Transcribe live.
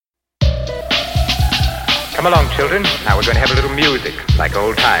Come along, children. Now we're going to have a little music, like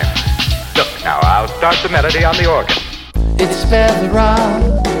old times. Look, now I'll start the melody on the organ. It's Spare the Rock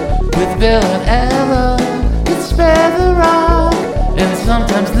with Bill and Ella. It's Spare the Rock and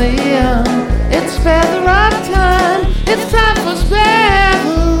sometimes Liam. It's Spare the Rock time. It's time for Spare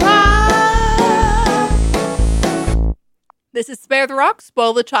the Rock. This is Spare the Rock,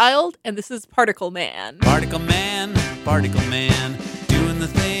 Spoil the Child, and this is Particle Man. Particle Man, doing the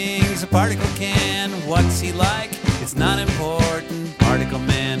things a particle can. What's he like? It's not important. Particle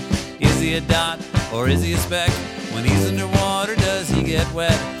Man, is he a dot or is he a speck? When he's underwater, does he get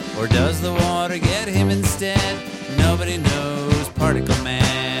wet? Or does the water get him instead? Nobody knows Particle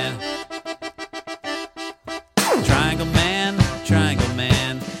Man. Triangle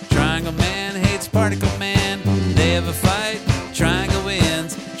Man, hates Particle Man. They have a fight, Triangle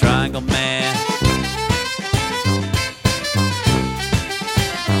wins, Triangle Man.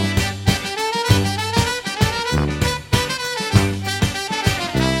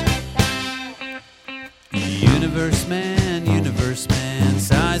 Universe Man,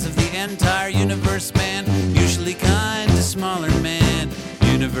 size of the entire universe man, usually kind to smaller man.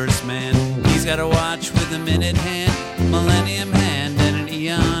 Universe Man, he's got a watch with a minute hand, millennium hand and an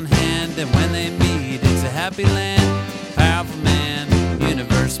eon hand, and when they meet it's a happy land. Powerful man,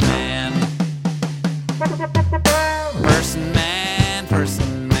 universe man.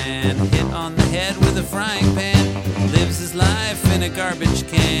 Person man, hit on the head with a frying pan, lives his life in a garbage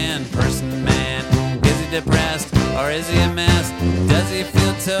can. Person man, is he depressed or is he a mess? Does he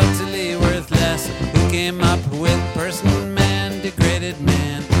feel totally worthless? Who came up with Person Man, degraded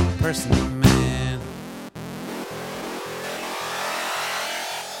man, Person Man?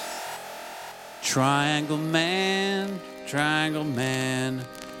 Triangle Man, Triangle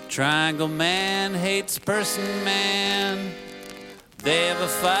Man hates Person Man. They have a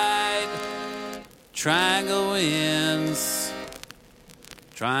fight, Triangle wins,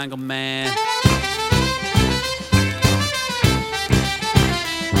 Triangle Man.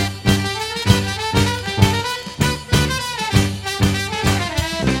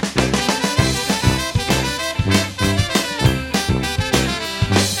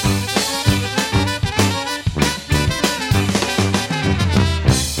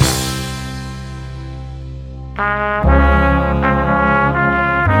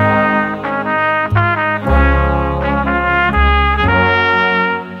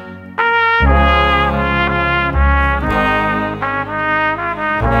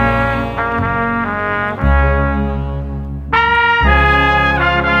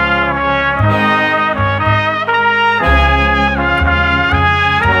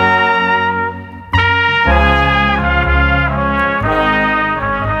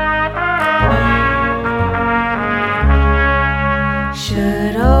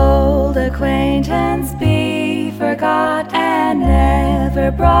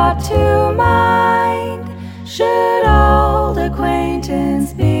 Brought to mind, should old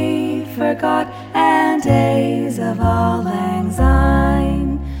acquaintance be forgot, and days of all lang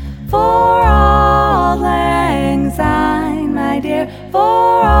syne, for all lang syne, my dear,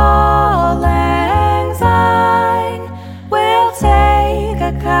 for all lang syne, we'll take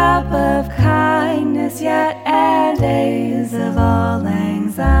a cup of kindness yet, and days of all lang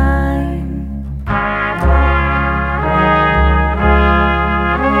syne.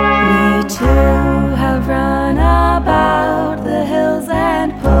 Too have run about the hills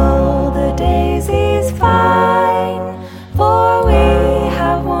and pulled the daisies fine, for we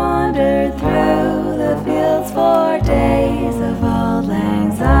have wandered through the fields for days of auld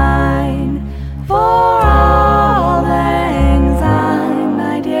lang syne, for auld lang syne,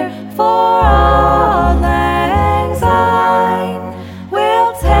 my dear, for auld lang syne,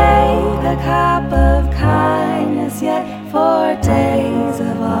 we'll take a cup of kindness yet for days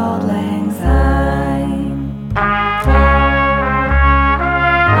of auld lang syne.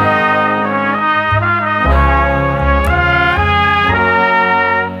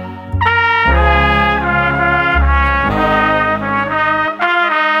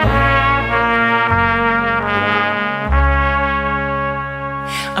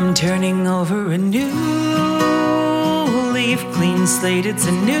 I'm turning over a new leaf, clean slate, it's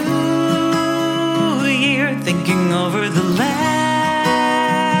a new year, thinking over the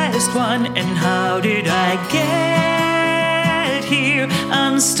last one, and how did I get here?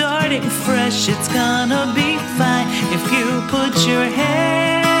 I'm starting fresh, it's gonna be fine if you put your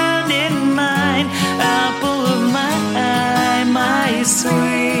hand in mine. Apple of my eye, my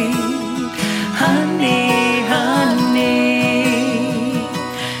sweet honey, honey.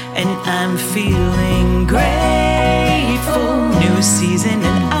 And I'm feeling grateful, new season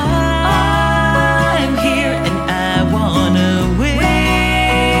and I'm here,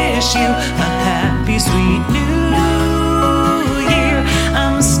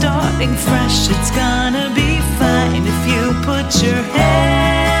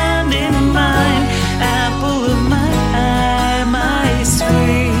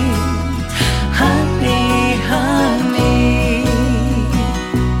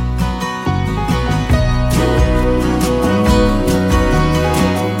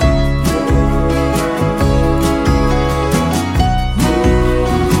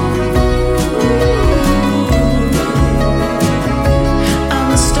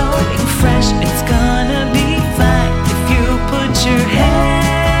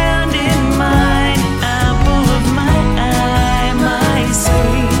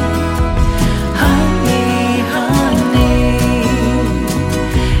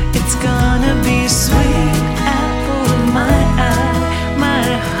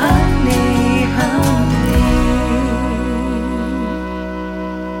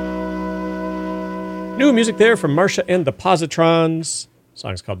 New music there from Marsha and the Positrons. The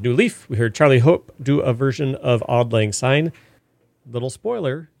song's called New Leaf. We heard Charlie Hope do a version of Auld Lang Syne. Little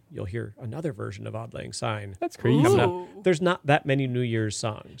spoiler, you'll hear another version of Auld Lang Syne. That's crazy. coming up. There's not that many New Year's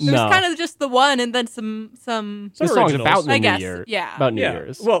songs. There's No. kind of just the one and then some The song's originals. about the I New guess, Year. yeah. About New Yeah.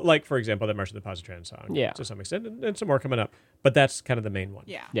 Year's. Well, like, for example, that Marsha and the Positrons song. Yeah. To some extent, and some more coming up. But that's kind of the main one.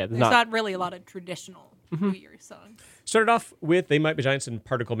 Yeah. Yeah, there's There's not- not really a lot of traditional New Year's songs. Started off with They Might Be Giants and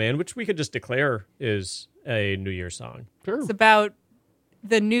Particle Man, which we could just declare is a New Year's song. Sure. It's about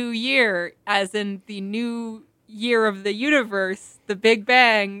the new year, as in the new year of the universe, the Big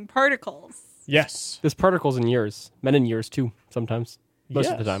Bang particles. Yes. There's particles in years. Men in years, too, sometimes. Most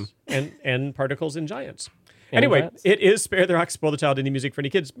of the time. And particles in giants. And Anyway, giants. it is Spare the Rock, Spoil the Child, Indie Music for Any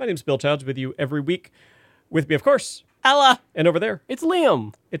Kids. My name's Bill Childs, with you every week. With me, of course, Ella, and over there. It's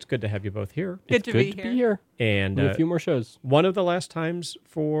Liam. It's good to have you both here. good to be here. And We have a few more shows. one of the last times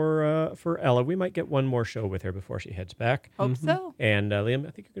for Ella, we might get one more show with her before she heads back. Hope so. And Liam,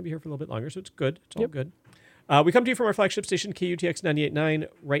 I think you're going to be here for a little bit longer, so it's good. It's all good. We come to you from our flagship station, KUTX 98.9.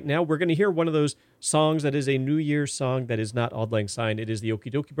 Right now, we're going to hear one of those songs that is a New Year's song that is not Auld Lang Syne. It is the Okie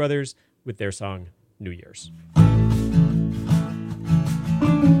Dokie Brothers with their song, New Year's.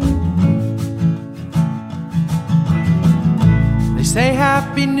 They say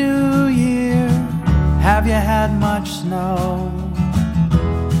Happy New Year, have you had much snow?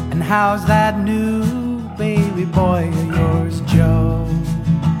 And how's that new baby boy of yours, Joe?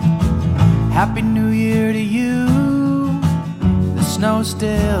 Happy New Year to you, the snow's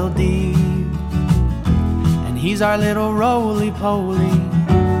still deep, and he's our little roly-poly.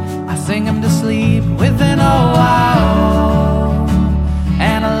 I sing him to sleep with an oh-ah-oh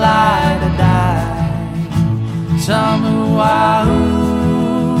and a lie-to-die. Some ooh-ah-oohs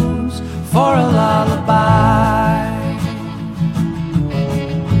for a lullaby.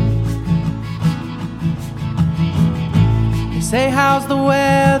 They say, how's the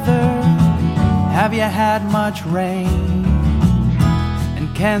weather? Have you had much rain?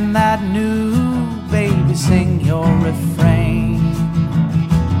 And can that new baby sing your refrain?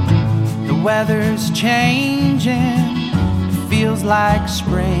 The weather's changing, it feels like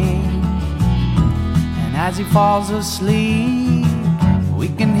spring. And as he falls asleep, we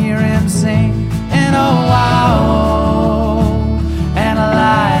can hear him sing an oh-ah-oh and a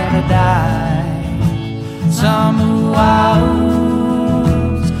lie-to-die. Some ooh-ah-oohs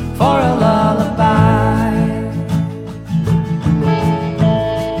for a lullaby.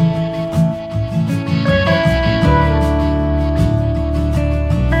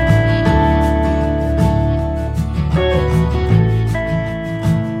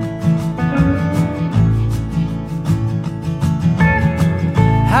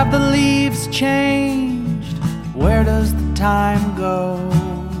 Have the leaves changed? Where does the time go?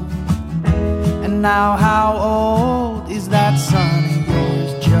 And now how old is that son of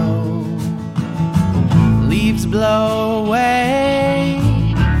yours, Joe? Leaves blow away,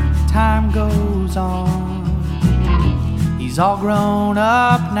 time goes on. He's all grown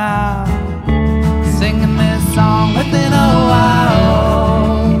up now, singing this song with an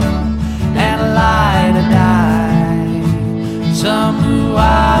oh-ah-oh and a lie-to-die. Some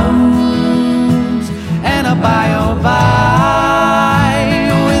ooh-ah-oohs and a bye-oh-bye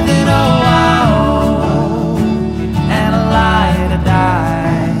with an oh-ah-oh and a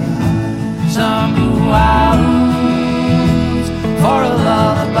lie-to-die. Some ooh-ah-oohs for a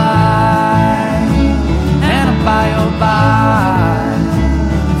lullaby and a bye-oh-bye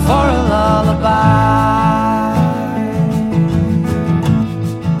for a lullaby.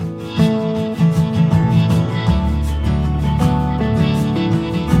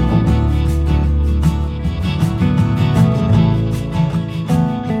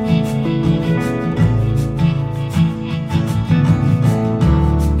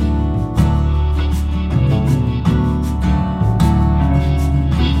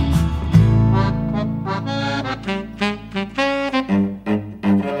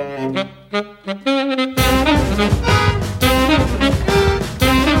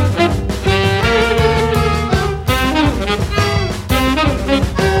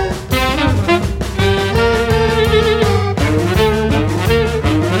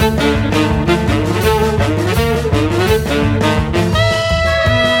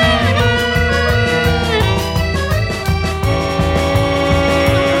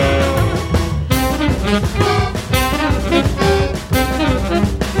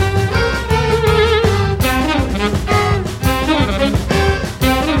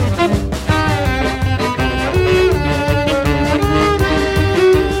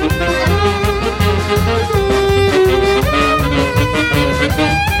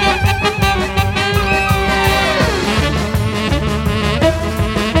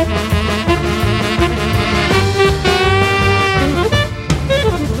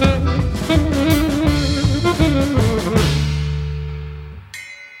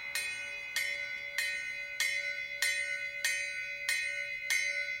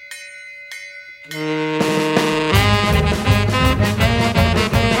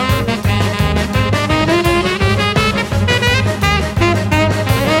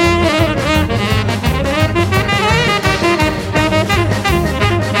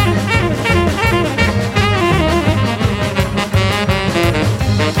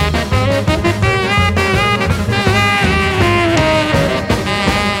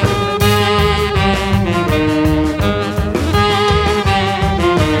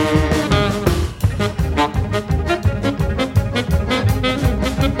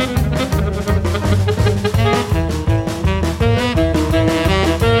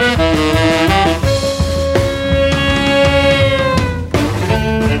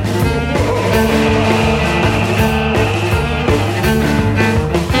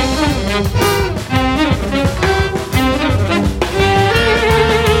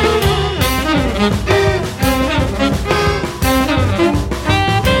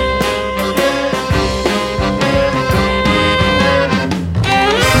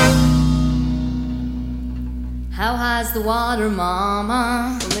 high's the water,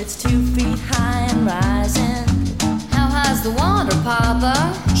 mama? Well, it's 2 feet high and rising. How high's the water,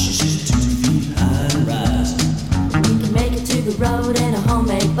 papa? She's 2 feet high and rising. We can make it to the road in a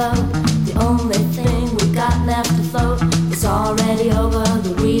homemade boat. The only thing we've got left to float is already over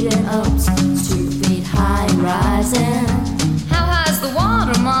the weed and oats. It's 2 feet high and rising. How high's the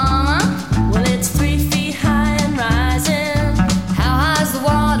water, mama? Well, it's 3 feet high and rising. How high's the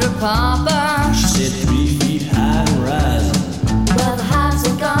water, papa? She said 3 feet high and rising. Well, the hives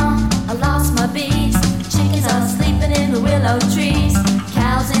are gone, I lost my bees. Chickens are sleeping in the willow trees.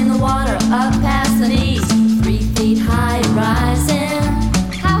 Cows in the water up past the knees. 3 feet high and rising.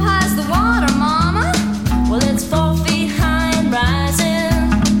 How high's the water, mama? Well, it's 4 feet high and rising.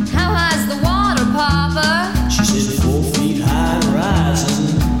 How high's the water, papa? She said 4 feet high and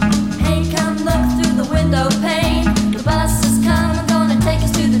rising. Hey, come look through the window pane. The bus is coming, gonna take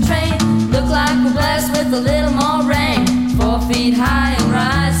us to the train. Look like we're blessed with a little more rain. 4 feet high and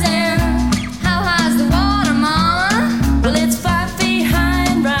rising. How high's the water, mama? Well, it's 5 feet high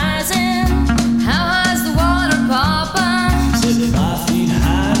and rising. How high's the water, papa? She said 5 feet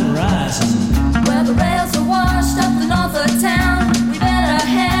high and rising. Well, the rails are washed up the north of town. We better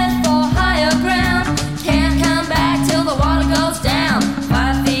head for higher ground. Can't come back till the water goes down.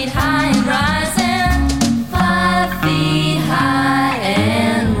 5 feet high and rising. 5 feet high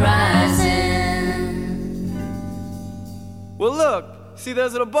and rising. Well, look, see,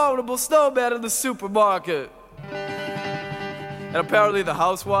 there's an abominable snowman in the supermarket. And apparently the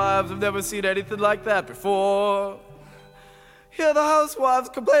housewives have never seen anything like that before. Here the housewives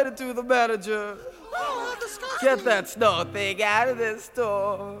complaining to the manager. Get that snow thing out of this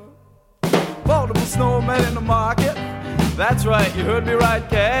store. Abominable snowman in the market. That's right, you heard me right,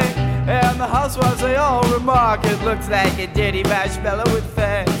 Kay. And the housewives, they all remark it. Looks like a dirty marshmallow with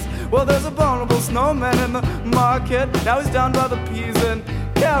fangs. Well, there's a abominable snowman in the market. Now he's down by the peas and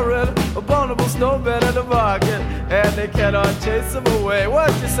carrot. Abominable snowman in the market, and they cannot chase him away.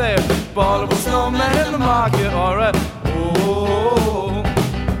 What you say? Abominable snowman in the market, alright. Oh,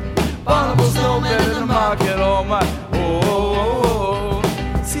 abominable snowman in the market, oh my. Oh,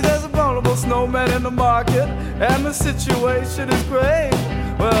 see, there's a abominable snowman in the market, and the situation is great.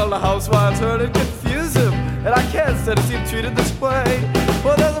 Well, the housewives heard it confuse him, and I can't stand to see him treated this way.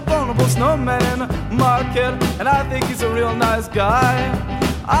 Well, there's a abominable snowman in the market, and I think he's a real nice guy.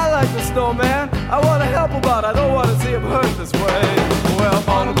 I like the snowman, I want to help him out, I don't want to see him hurt this way. Well,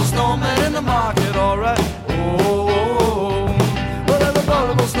 abominable snowman in the market, alright. Oh, well, there's a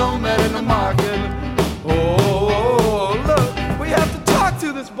abominable snowman in the market. Oh, look, we have to talk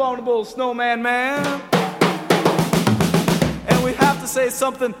to this abominable snowman man. And we have to say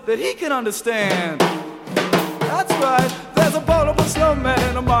something that he can understand. That's right, there's a abominable snowman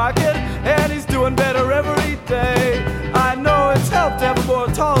in the market, and he's doing better every day. I know it's helped to have a more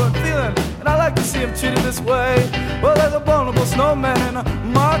tolerant feeling, and I like to see him treated this way. Well, there's a abominable snowman in the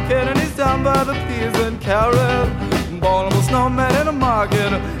market, and he's down by the peas and carrot. Abominable snowman in the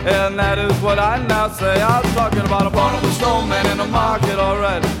market, and that is what I now say. I'm talking about a abominable snowman in the market,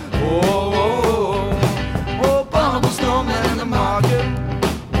 alright. Oh, abominable snowman in the market.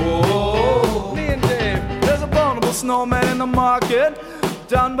 Oh, me and Dave, there's a abominable snowman in the market,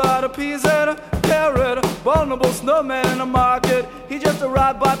 down by the peas and a carrot. Abominable snowman in the market, he just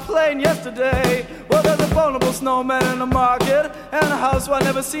arrived by plane yesterday. Well, there's a abominable snowman in the market, and the housewife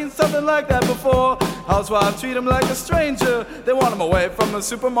never seen something like that before. Housewives treat him like a stranger, they want him away from the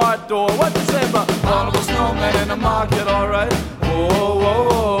supermarket door. What you say about abominable snowman in the market, alright?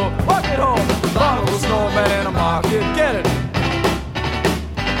 Oh, walk it home, abominable snowman in the market, get it.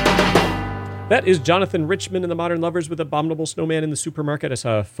 That is Jonathan Richman and the Modern Lovers with Abominable Snowman in the Supermarket. I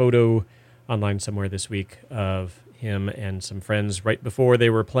saw a photo online somewhere this week of him and some friends right before they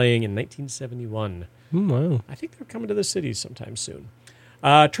were playing in 1971. Wow. I think they're coming to the city sometime soon.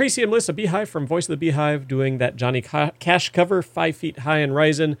 Tracy and Melissa Beehive from Voice of the Beehive doing that Johnny Cash cover, 5 feet high and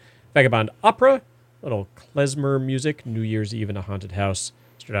rising. Vagabond Opera, little klezmer music, New Year's Eve in a haunted house.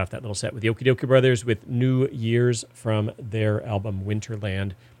 Start off that little set with the Okie Dokie Brothers with New Year's from their album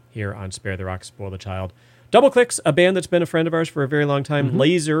Winterland here on Spare the Rock, Spoil the Child. Double Clicks, a band that's been a friend of ours for a very long time.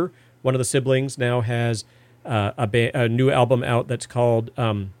 Laser, one of the siblings, now has a new album out that's called,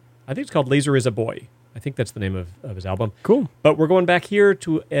 I think it's called Laser is a Boy. I think that's the name of his album. Cool. But we're going back here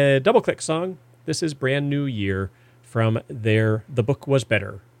to a Double Click song. This is Brand New Year from their The Book Was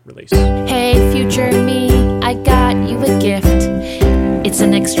Better release. Hey, future me, I got you a gift. It's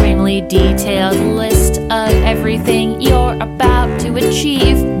an extremely detailed list of everything you're about to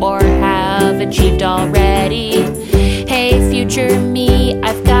achieve or have achieved already. Hey, future me,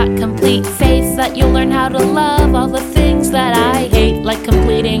 I've got complete faith that you'll learn how to love all the things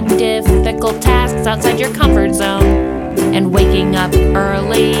outside your comfort zone and waking up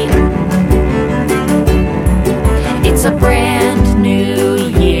early. It's a brand new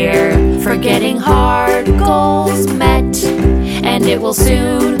year for getting hard goals met, and it will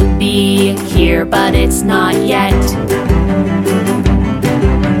soon be here, but it's not yet.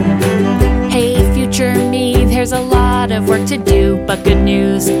 Hey, future me, there's a lot of work to do, but good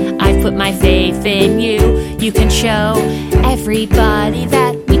news, I've put my faith in you. You can show everybody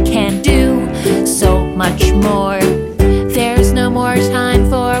that we can do so much more. There's no more time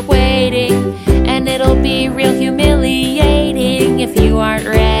for waiting, and it'll be real humiliating if you aren't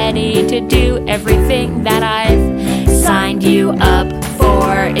ready to do everything that I've signed you up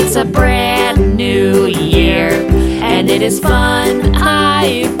for. It's a brand new year, and it is fun,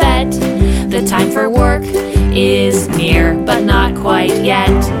 I bet. The time for work is near, but not quite yet.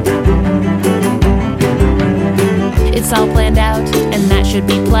 It's all planned out, and that should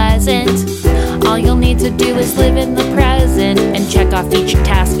be pleasant. All you'll need to do is live in the present and check off each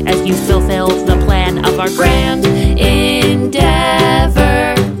task as you fulfill the plan of our grand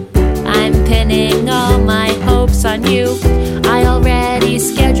endeavor. I'm pinning all my hopes on you. I already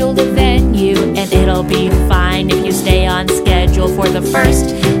scheduled a venue, and it'll be fine if you stay on schedule for the first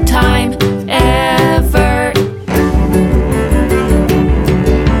time ever.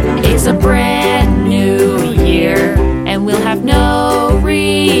 It's a brand new year, and we'll have no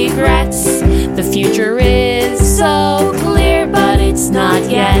regrets. The future is so clear, but it's not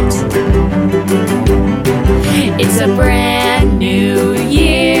yet. It's a brand new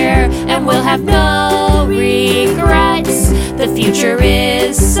year, and we'll have no regrets. The future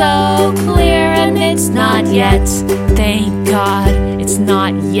is so clear, and it's not yet. Thank God, it's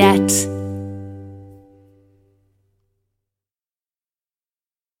not yet.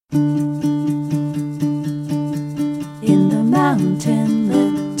 In the mountain,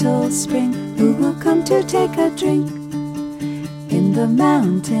 little spring, who will come to take a drink? In the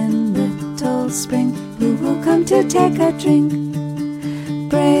mountain, little spring, who will come to take a drink?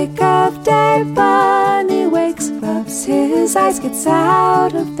 Break of day, Bunny wakes, rubs his eyes, gets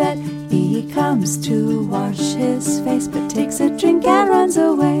out of bed. He comes to wash his face, but takes a drink and runs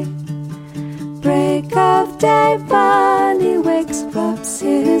away. Break of day, Bunny wakes, rubs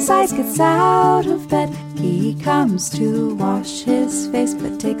his eyes, gets out of bed. He comes to wash his face,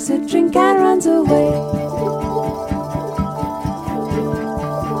 but takes a drink and runs away.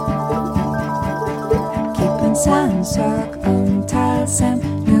 깊은 산속 옹탈샘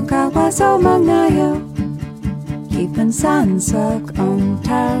누가 와서 먹나요? 깊은 산속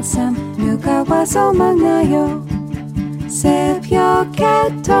옹탈샘 누가 와서 먹나요? 새벽에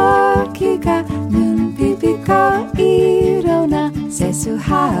토끼가 눈 비비고 일어나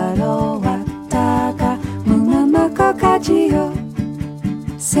세수하러 왔다가 묵만 먹고 가지요.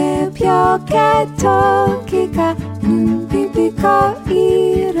 새벽에 토끼가 눈 비비고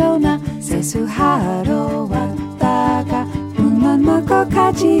일어나 세수하러 왔다가 묵만 먹고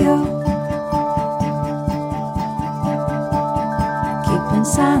가지요. 깊은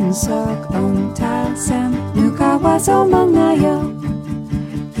산속 옹탈샘 누가 와서 먹나요?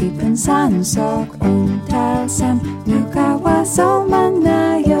 깊은 산속 옹탈샘 누가 와서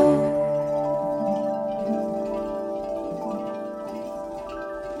먹나요?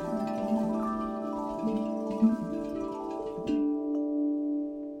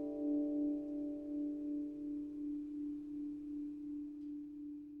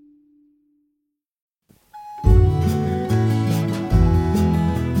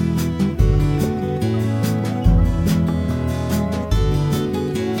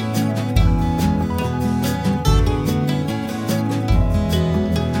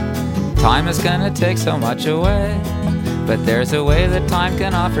 Time is gonna take so much away, but there's a way that time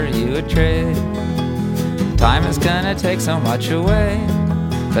can offer you a trade. Time is gonna take so much away,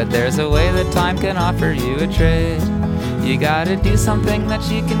 but there's a way that time can offer you a trade. You gotta do something that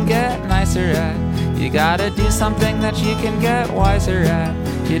you can get nicer at. You gotta do something that you can get wiser at.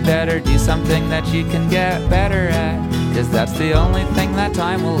 You'd better do something that you can get better at, 'cause that's the only thing that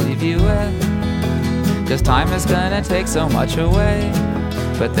time will leave you with. 'Cause time is gonna take so much away,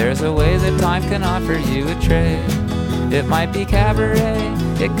 but there's a way that time can offer you a trade. It might be cabaret,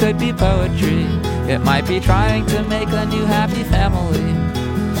 it could be poetry, it might be trying to make a new happy family.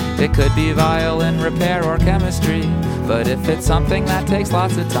 It could be violin repair or chemistry, but if it's something that takes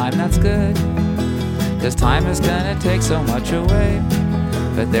lots of time, that's good. 'Cause time is gonna take so much away,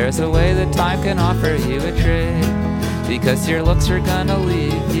 but there's a way that time can offer you a trade. Because your looks are gonna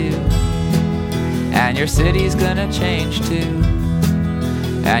leave you, and your city's gonna change too,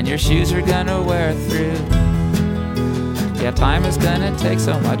 and your shoes are gonna wear through. Yeah, time is gonna take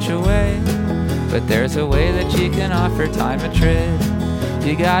so much away, but there's a way that you can offer time a trade.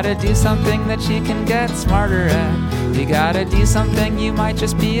 You gotta do something that you can get smarter at. You gotta do something you might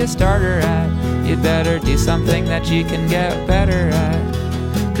just be a starter at. You'd better do something that you can get better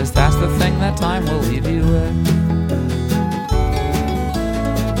at, 'cause that's the thing that time will leave you with.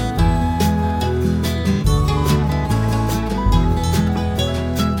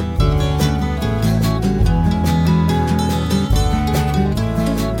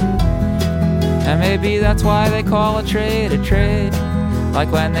 And maybe that's why they call a trade. Like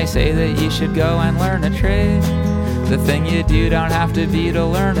when they say that you should go and learn a trade. The thing you do don't have to be to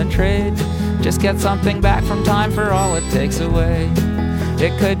learn a trade. Just get something back from time for all it takes away.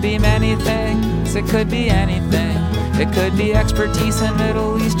 It could be many things, it could be anything. It could be expertise in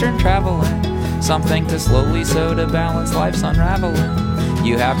Middle Eastern traveling. Something to slowly sew to balance life's unraveling.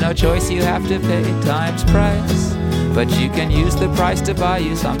 You have no choice, you have to pay time's price. But you can use the price to buy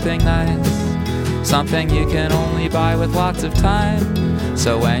you something nice. Something you can only buy with lots of time.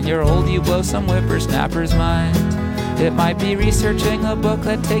 So when you're old you blow some whippersnapper's mind. It might be researching a book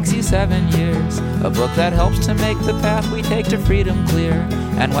that takes you 7 years. A book that helps to make the path we take to freedom clear.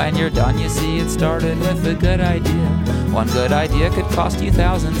 And when you're done you see it started with a good idea. One good idea could cost you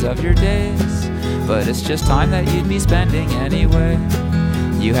thousands of your days. But it's just time that you'd be spending anyway.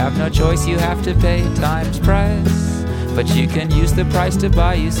 You have no choice, you have to pay time's price. But you can use the price to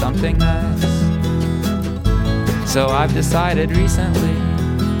buy you something nice. So I've decided recently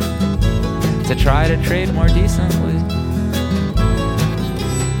to try to trade more decently.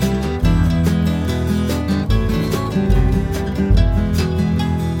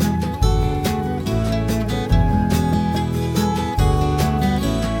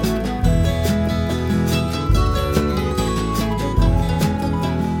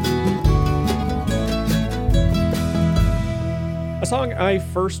 A song I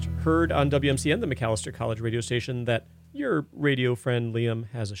first heard on WMCN, the McAllister College radio station that your radio friend Liam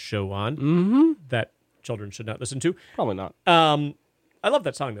has a show on that children should not listen to. Probably not. I love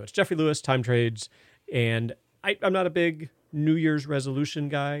that song, though. It's Jeffrey Lewis, Time Trades, and I'm not a big New Year's resolution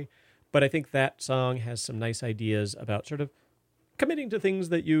guy, but I think that song has some nice ideas about sort of committing to things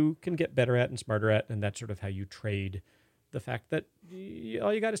that you can get better at and smarter at, and that's sort of how you trade the fact that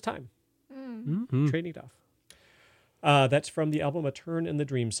all you got is time. Trading it off. That's from the album A Turn in the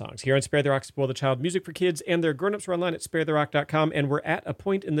Dream Songs. Here on Spare the Rock, Spoil the Child, music for kids and their grown-ups. We're online at sparetherock.com, and we're at a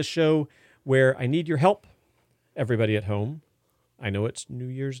point in the show where I need your help, everybody at home. I know it's New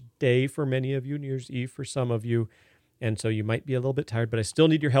Year's Day for many of you, New Year's Eve for some of you, and so you might be a little bit tired, but I still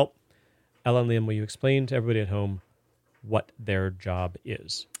need your help. Ella and Liam, will you explain to everybody at home what their job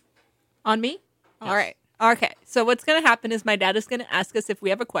is? On me? Yes. All right. Okay. So what's going to happen is my dad is going to ask us if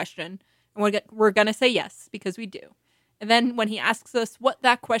we have a question, and we're going to say yes, because we do. And then when he asks us what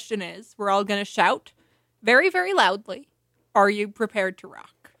that question is, we're all going to shout very, very loudly, "Are you prepared to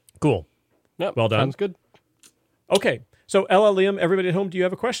rock?" Cool. Yep, well done. Sounds good. Okay. So Ella, Liam, everybody at home, do you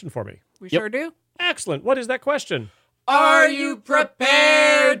have a question for me? We sure do. Excellent. What is that question? Are you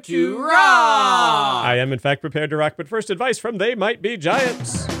prepared to rock? I am, in fact, prepared to rock, but first advice from They Might Be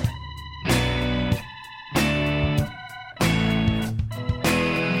Giants.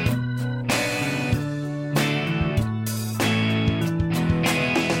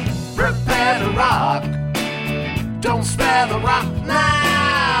 Prepare to rock. Don't spare the rock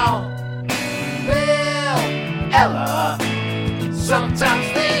now. Bill, Ella,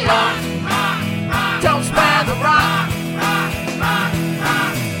 sometimes they rock. Don't spare the rock.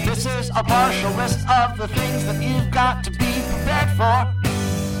 This is a partial list of the things that you've got to be prepared for.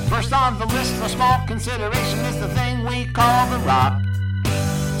 First on the list for small consideration is the thing we call the rock.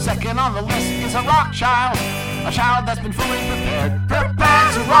 Second on the list is a rock child, a child that's been fully prepared.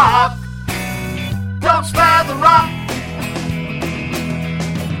 Prepare to rock. Don't spare the rock.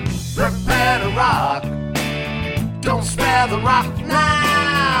 Prepare to rock. Don't spare the rock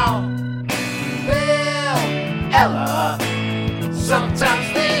now. Bill, Ella,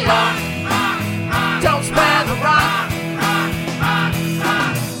 sometimes they rock. Don't spare the rock.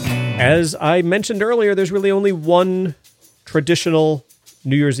 As I mentioned earlier, there's really only one traditional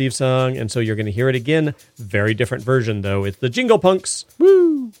New Year's Eve song, and so you're going to hear it again. Very different version, though. It's the Jingle Punks.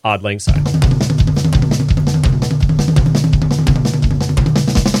 Woo! Auld Lang Syne.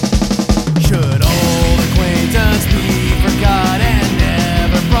 Should old acquaintance be forgot and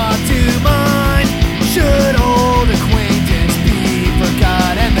never brought to mind? Should old acquaintance be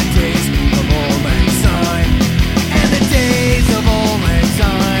forgot and the days of Auld Lang Syne? And the days of Auld Lang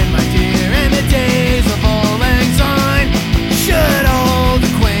Syne, my dear, and the days of Auld Lang Syne. Should old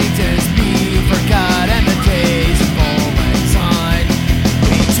acquaintance be forgot and the days of Auld Lang Syne?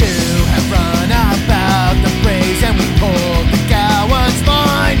 We too have run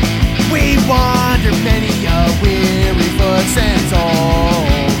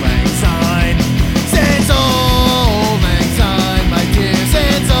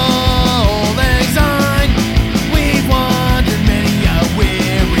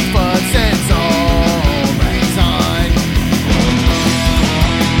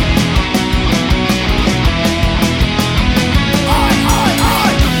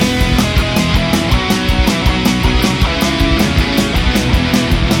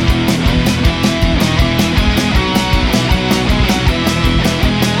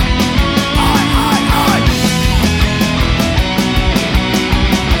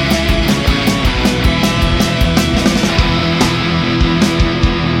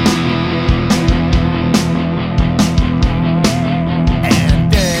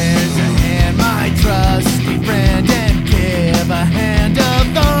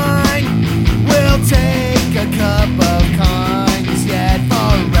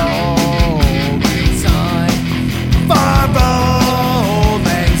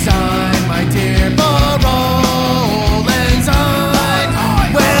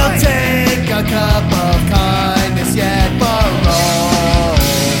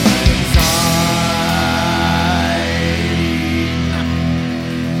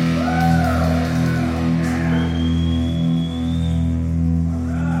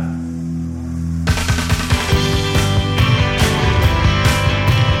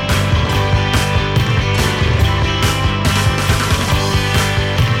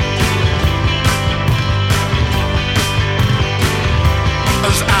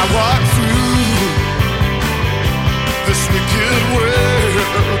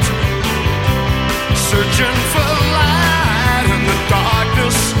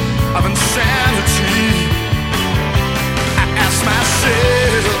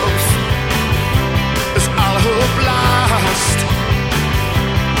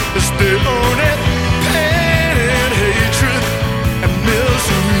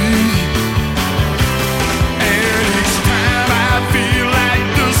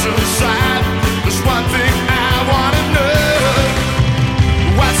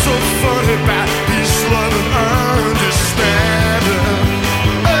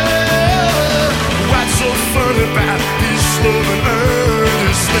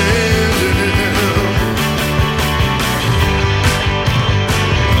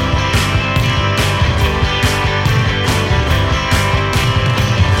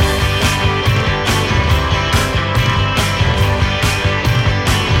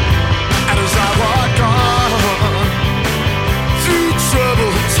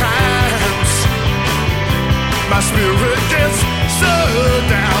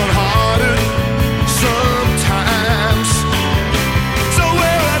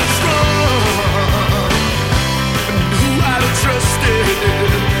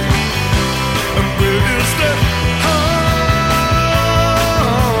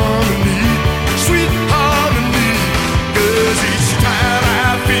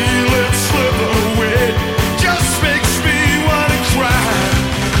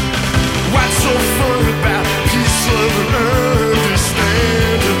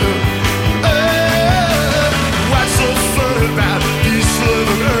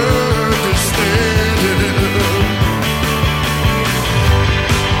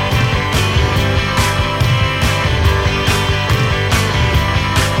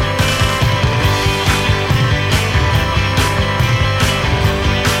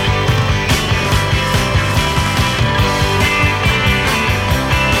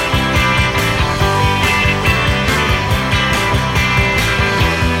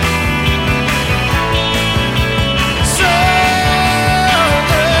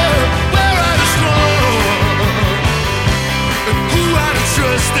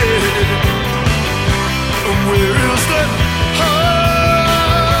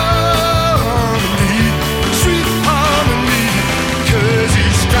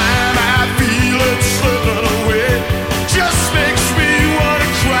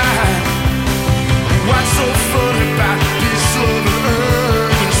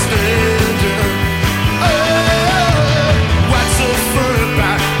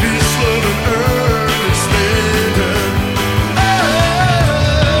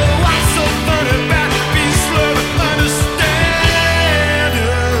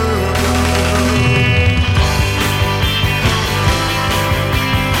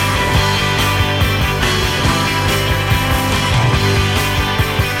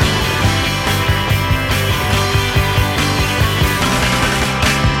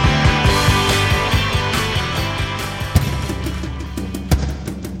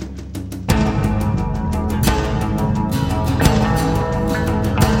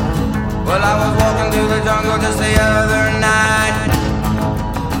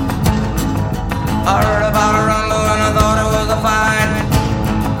I heard about a rumble and I thought it was a fight.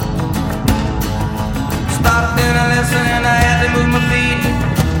 Stopped in and listened and I had to move my feet.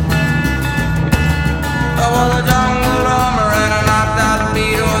 I was a jungle drummer and I knocked out the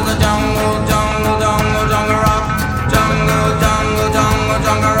beat. It was a jungle, jungle, jungle, jungle rock. Jungle, jungle, jungle,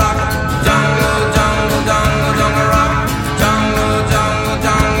 jungle rock. Jungle, jungle, jungle, jungle rock. Jungle, jungle,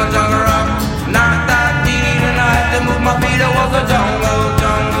 jungle, jungle rock. Knocked out the beat and I had to move my feet. It was a jungle,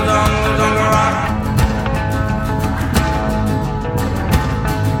 jungle, jungle, jungle rock.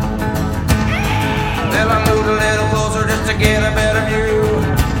 Well, I moved a little closer just to get a better view.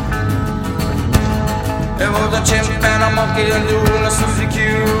 There was a chimp and a monkey and doing a Susie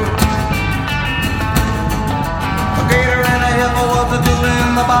Q. A gator and a hippo was a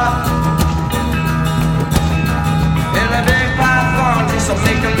doing the bop. In a big python tree, so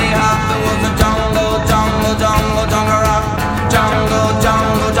making me hop. There was a jungle, jungle, jungle, jungle rock. Jungle,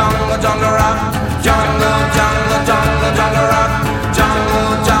 jungle, jungle, jungle rock. Jungle, jungle, jungle, jungle rock.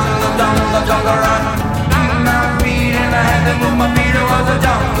 Jungle, jungle, jungle, jungle rock. My feet and I had to move my feet. It was a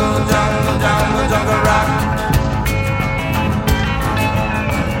jungle, jungle, jungle, jungle rock.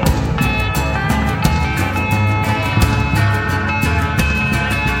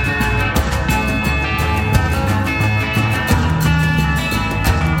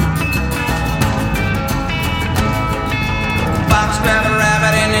 Fox grabbed a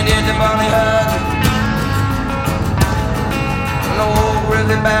rabbit and he did the bunny hug. And the old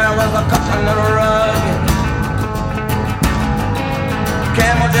grizzly bear was a cutting little rug.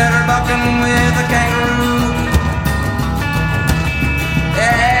 Camel jetter bucking with a kangaroo.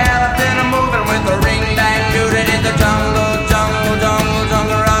 Yeah, I've been a moving with the ring dang dude. It is the jungle, jungle, jungle,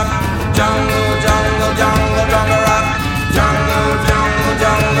 jungle rock. Jungle, jungle, jungle, jungle rock. Jungle, jungle,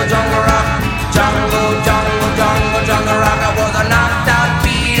 jungle, jungle rock. Jungle, jungle, jungle, jungle rock. I was a knocked out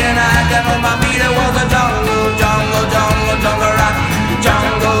beat and I had to move my feet. It was a jungle, jungle, jungle, jungle rock.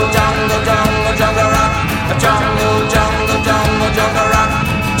 Jungle, jungle, jungle, jungle rock. Jungle, jungle, jungle, jungle rock.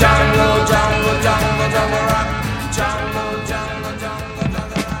 Jungle, jungle, jungle, jungle.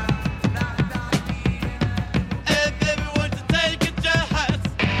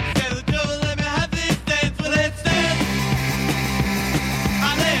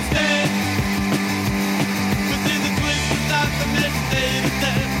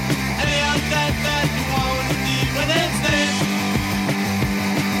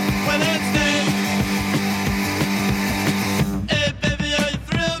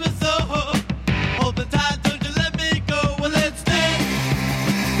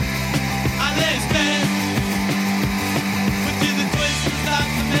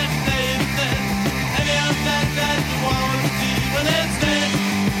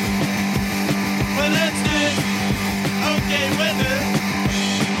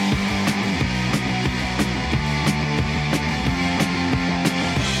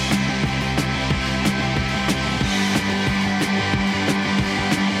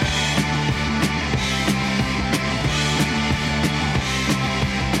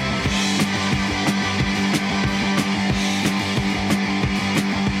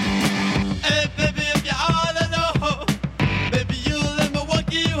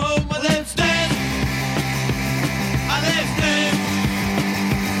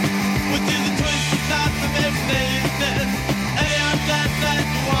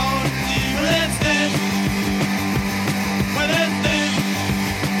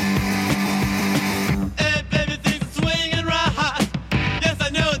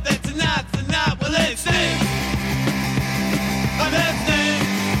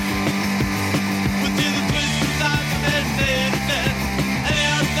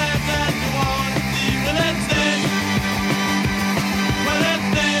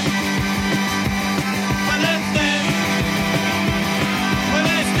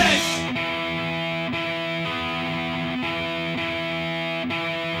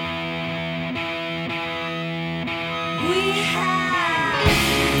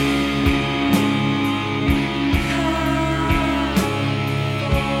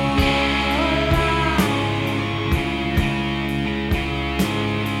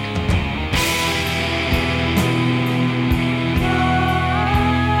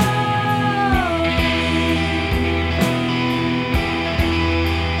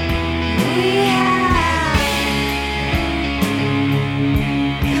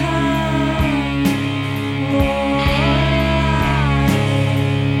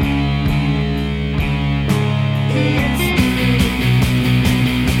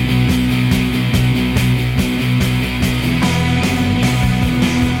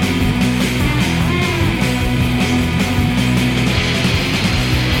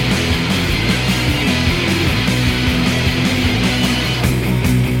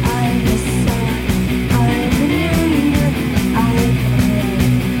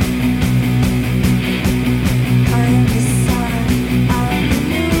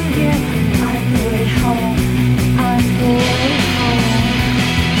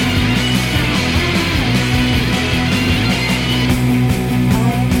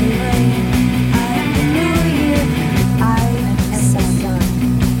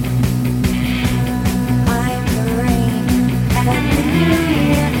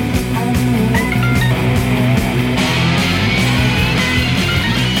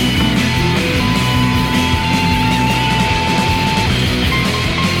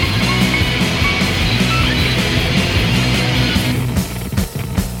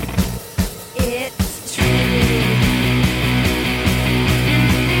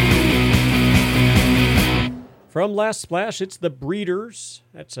 From Last Splash, it's The Breeders.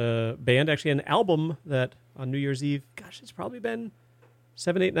 That's a band, actually an album that on New Year's Eve, gosh, it's probably been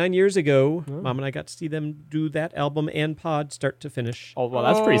 7, 8, 9 years ago. Mom and I got to see them do that album and pod start to finish. Oh, well,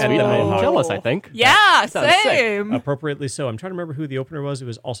 that's pretty sweet. I'm jealous, I think. Yeah, Sounds sick. same. Appropriately so. I'm trying to remember who the opener was. It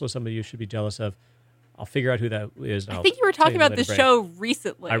was also somebody you should be jealous of. I'll figure out who that is. And I think you were talking about this later, show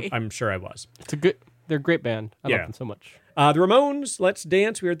recently. I'm sure I was. They're a great band. I love them so much. The Ramones, Let's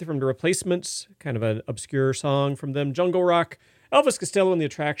Dance. We heard from The Replacements, kind of an obscure song from them. Jungle Rock, Elvis Costello and the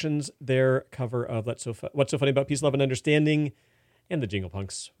Attractions, their cover of What's So Funny About Peace, Love, and Understanding. And the Jingle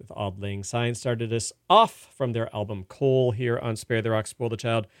Punks with Auld Lang Syne started us off from their album Coal here on Spare the Rock, Spoil the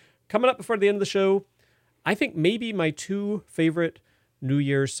Child. Coming up before the end of the show, I think maybe my 2 favorite New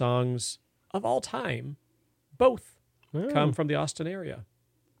Year's songs of all time, both come from the Austin area.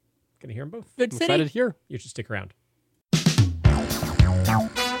 Gonna hear them both. Good city. Excited to hear. You should stick around.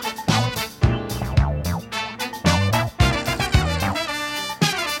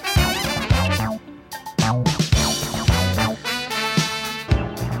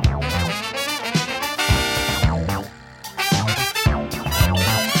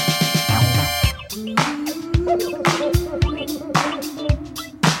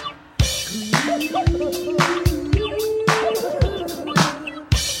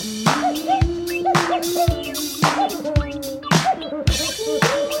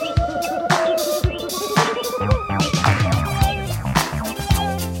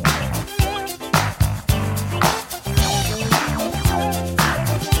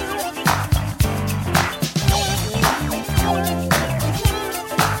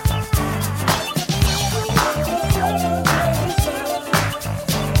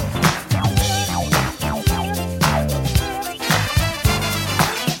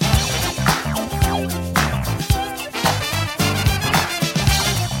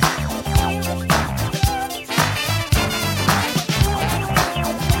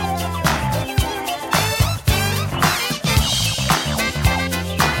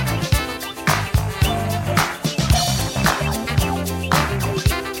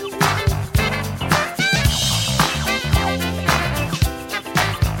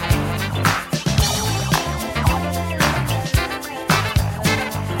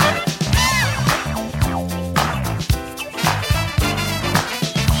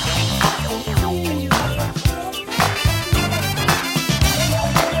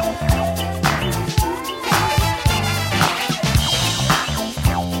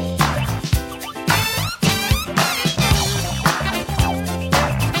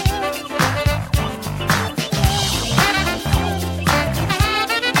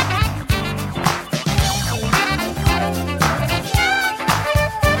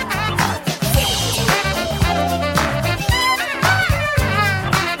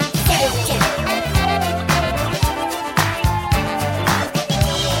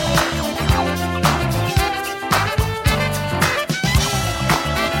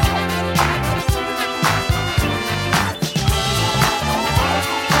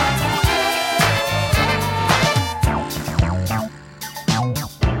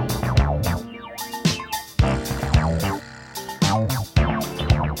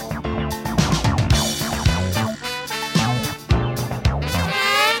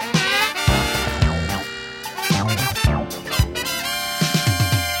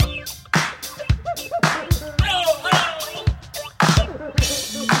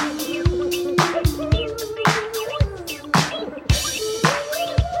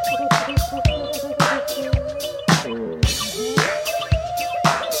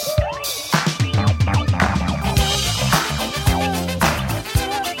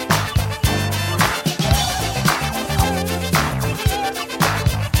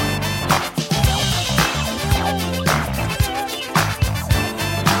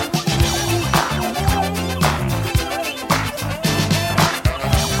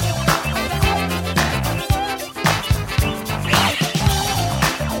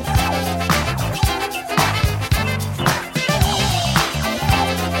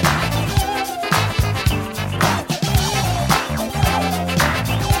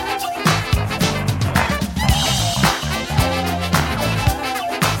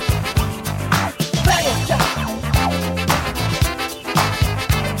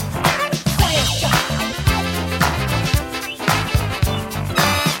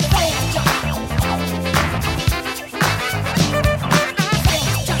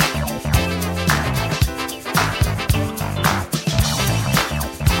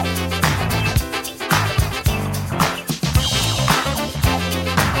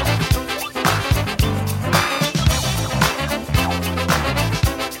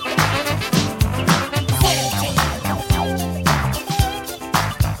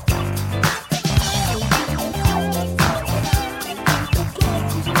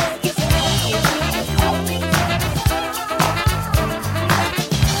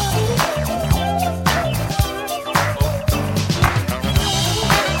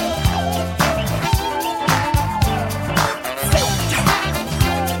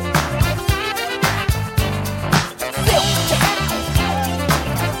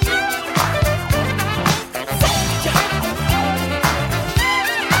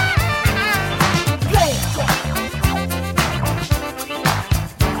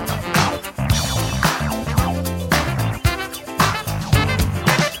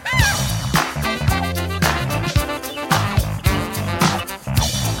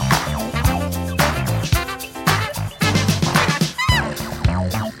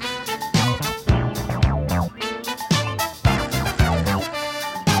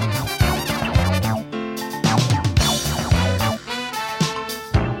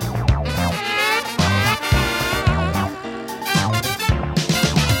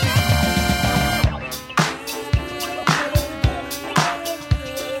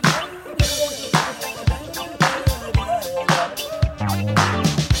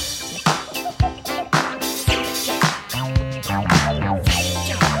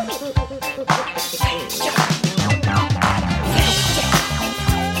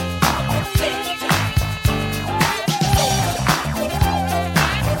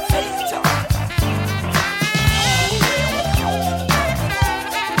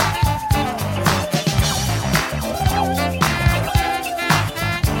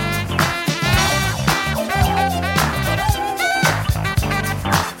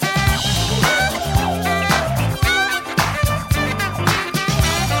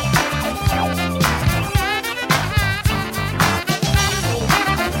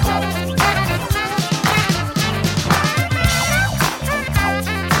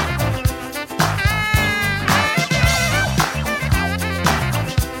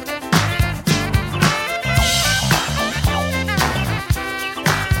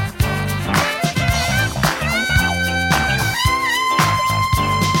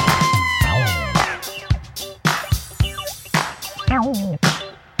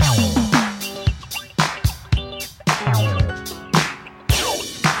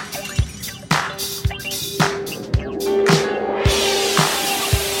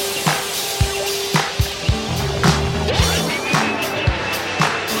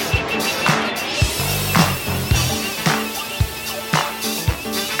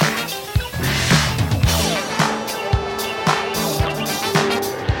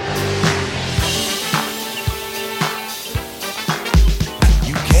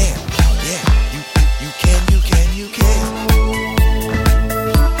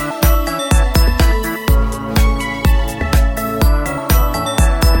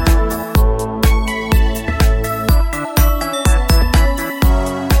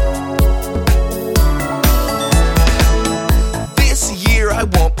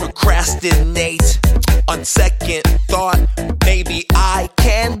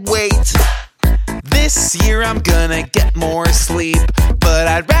 This year I'm gonna get more sleep, but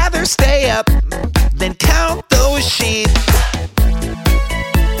I'd rather stay up than count those sheep.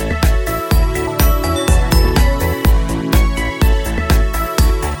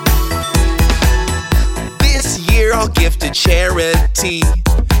 This year I'll give to charity,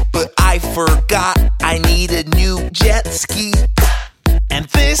 but I forgot I need a new jet ski. And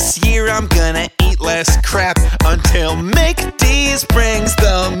this year I'm gonna eat less crap until McDee's brings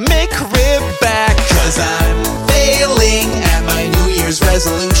the McRib back. 'Cause I'm failing at my New Year's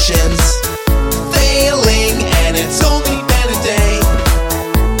resolutions. Failing, and it's only been a day.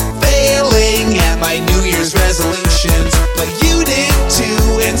 Failing at my New Year's resolutions, but you did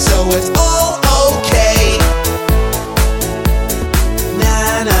too, and so it's all okay.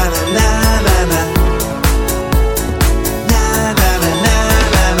 Na na na na na na.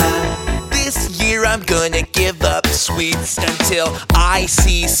 I'm gonna give up sweets until I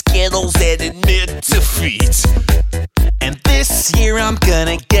see Skittles and admit defeat. And this year I'm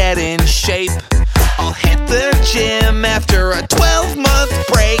gonna get in shape. I'll hit the gym after a 12-month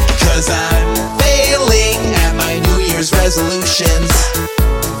break. 'Cause I'm failing at my New Year's resolutions.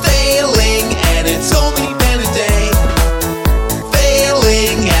 Failing, and it's only been a day.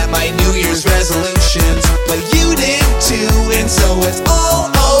 Failing at my New Year's resolutions, but you did too, and so it's all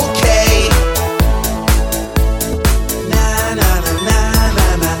okay.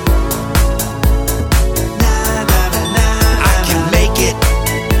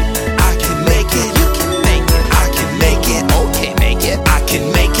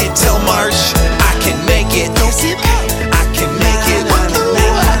 Till March, I can make it. Don't give up. I can make it. I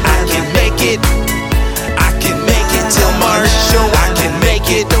can make it. I can make it till March. I can make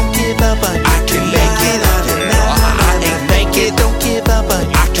it. Don't give up. I can make it. I can make it. Don't give up.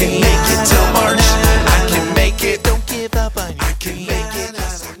 I can make it till March. I can make it. Don't give up. I can make it.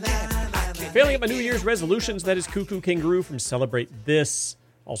 Failing at my New Year's resolutions, that is Cuckoo Kangaroo from Celebrate This.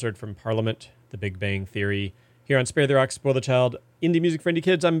 Also heard from Parliament, The Big Bang Theory. Here on Spare the Rock, Spoil the Child, Indie Music for Indie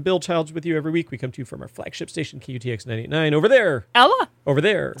Kids. I'm Bill Childs with you every week. We come to you from our flagship station, KUTX 989. Over there. Ella. Over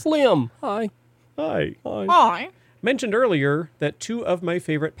there. It's Liam. Hi. Hi. Hi. Hi. Mentioned earlier that two of my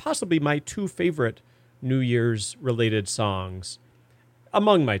favorite, possibly my two favorite New Year's related songs,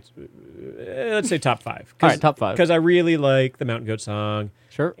 among my, let's say top five. All right, top five. Because I really like the Mountain Goat song.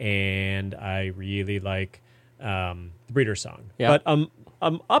 Sure. And I really like the Breeders song. Yeah. But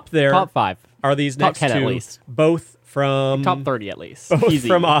up there. Top five. Are these top next 10 two, at least. both from... Top 30 at least. Both Easy.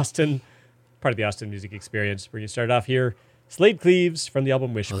 from Austin, part of the Austin Music Experience. We're going to start off here. Slade Cleaves from the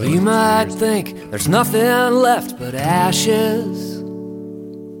album Wish. Well, you might think there's nothing left but ashes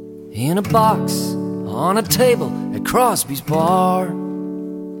in a box on a table at Crosby's bar.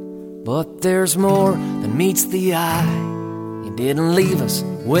 But there's more than meets the eye. You didn't leave us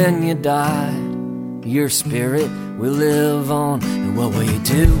when you died. Your spirit will live on, and what we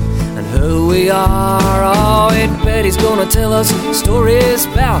do and who we are. Oh, Aunt Betty's gonna tell us stories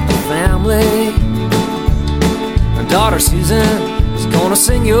about the family. Her daughter Susan is gonna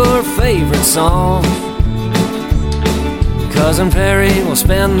sing your favorite song. Cousin Perry will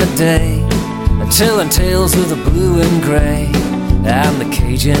spend the day telling tales of the blue and gray, and the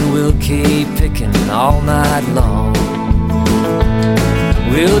Cajun will keep picking all night long.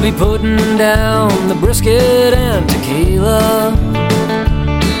 We'll be putting down the brisket and tequila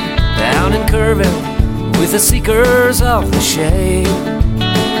down in Kerrville with the Seekers of the Shade.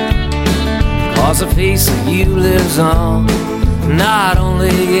 'Cause a piece of you lives on, not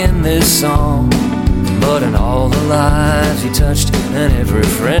only in this song, but in all the lives you touched and every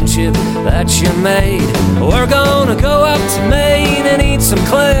friendship that you made. We're gonna go up to Maine and eat some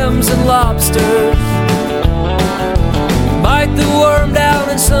clams and lobsters, bite the worm down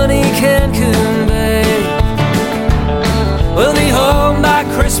in sunny Cancun Bay. We'll be home by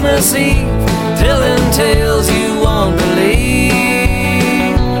Christmas Eve, telling tales you won't believe.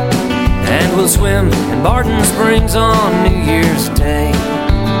 And we'll swim in Barton Springs on New Year's Day.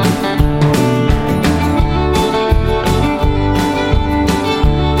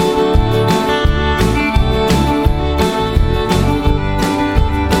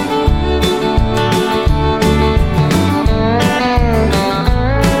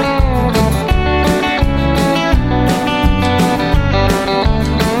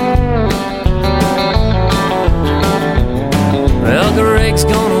 Greg's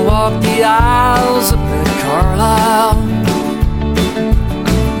gonna walk the aisles up at Carlisle,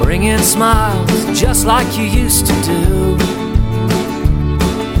 bringing smiles just like you used to do.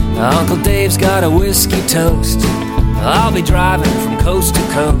 Uncle Dave's got a whiskey toast, I'll be driving from coast to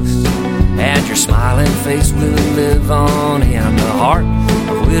coast, and your smiling face will live on in the heart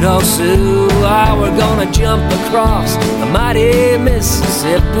of Widow Sue. Oh, we're gonna jump across the mighty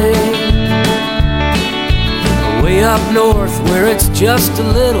Mississippi, way up north where it's just a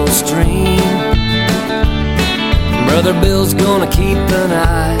little stream. Brother Bill's gonna keep an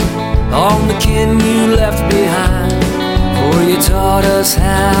eye on the kin you left behind, for you taught us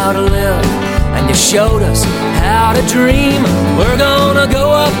how to live and you showed us how to dream. We're gonna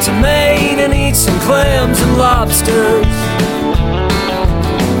go up to Maine and eat some clams and lobsters,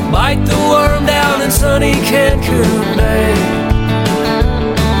 bite the worm down in sunny Cancun Bay.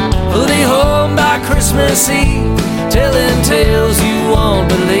 We'll be home by Christmas Eve, telling tales you won't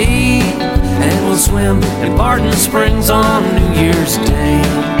believe, and we'll swim in Barton Springs on New Year's Day.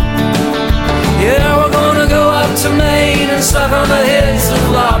 Yeah, we're gonna go up to Maine and suck on the heads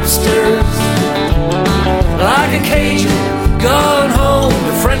of lobsters, like a Cajun gone home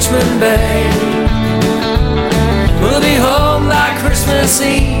to Frenchman Bay. We'll be home by Christmas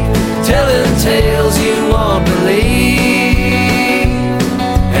Eve, telling tales you won't believe,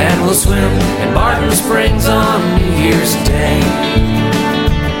 and we'll swim in Barton Springs on New Year's Day.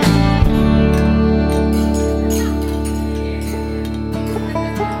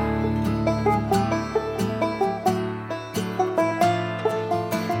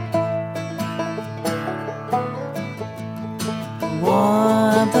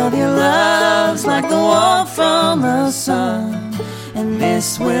 Warmth of your love's like the warmth from the sun, and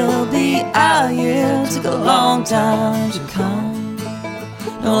this will be our year. Took a long time to come.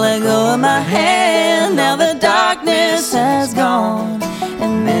 Don't let go of my hand, now the darkness has gone,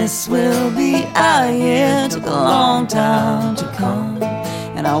 and this will be our year. Took a long time to come,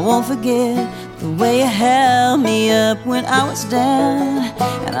 and I won't forget the way you held me up when I was down,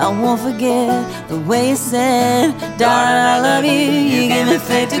 and I won't forget the way you said, darling, I love you. You gave me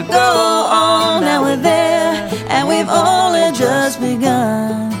faith to go on. Now we're there, and we've only just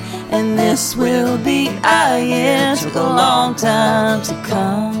begun, and this will be our year. Took a long time to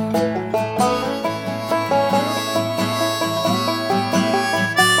come.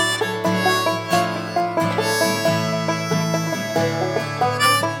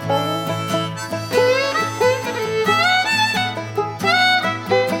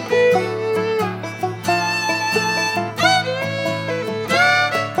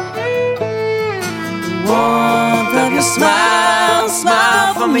 Warmth of your smile,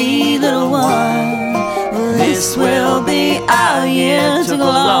 smile for me, little one. This will be our year. Took a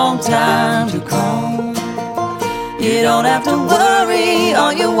long time to come. You don't have to worry,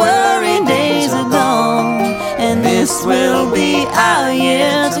 all your worrying days are gone, and this will be our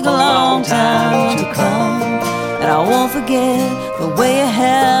year. Took a long time to come, and I won't forget the way you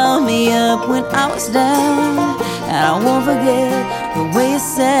held me up when I was down, and I won't forget the way you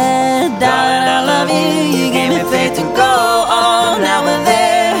said, darling, I love you. You gave me faith to go on. Now we're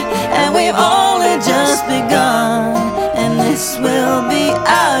there, and we've only just begun, and this will be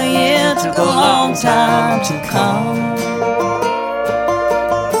our year. Took a long time to come.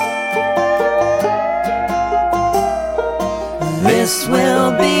 This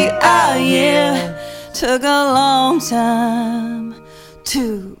will be our year. Took a long time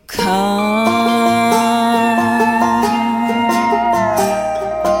to come.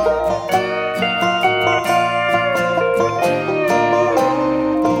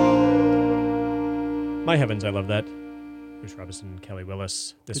 My heavens, I love that. Bruce Robinson, Kelly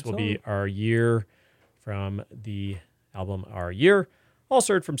Willis. This will be Our Year from the album Our Year.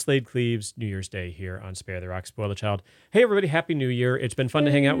 Also heard from Slade Cleaves, New Year's Day here on Spare the Rock, Spoil the Child. Hey, everybody, Happy New Year. It's been fun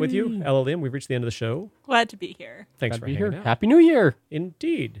to hang out with you. LLM, we've reached the end of the show. Glad to be here. Thanks for hanging out. Happy New Year.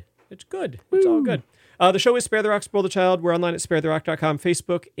 Indeed. It's good. It's all good. The show is Spare the Rock, Spoil the Child. We're online at sparetherock.com,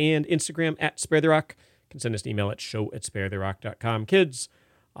 Facebook, and Instagram at Spare the Rock. You can send us an email at show@sparetherock.com. Kids,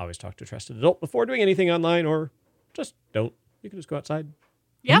 always talk to a trusted adult before doing anything online, or just don't. You can just go outside.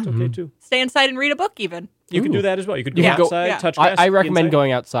 Yeah. It's okay, too. Stay inside and read a book, even. You can do that as well. You could go outside, touch grass. I recommend inside.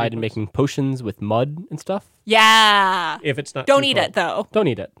 going outside and making potions with mud and stuff. Yeah. If it's not Don't too eat cold. it, though. Don't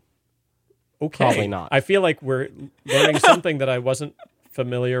eat it. Okay. Probably not. I feel like we're learning something that I wasn't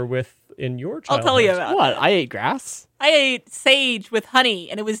familiar with in your childhood. I'll tell you about What? it. I ate grass? I ate sage with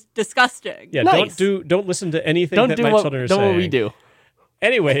honey, and it was disgusting. Yeah, Nice. don't listen to anything Don't that do my what, children are don't saying. what we do.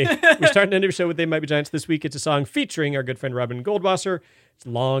 Anyway, we're starting to end our show with They Might Be Giants. This week it's a song featuring our good friend Robin Goldwasser. It's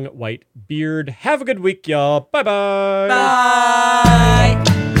Long White Beard. Have a good week, y'all. Bye-bye. Bye.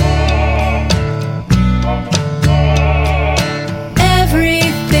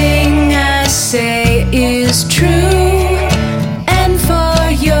 Everything I say is true.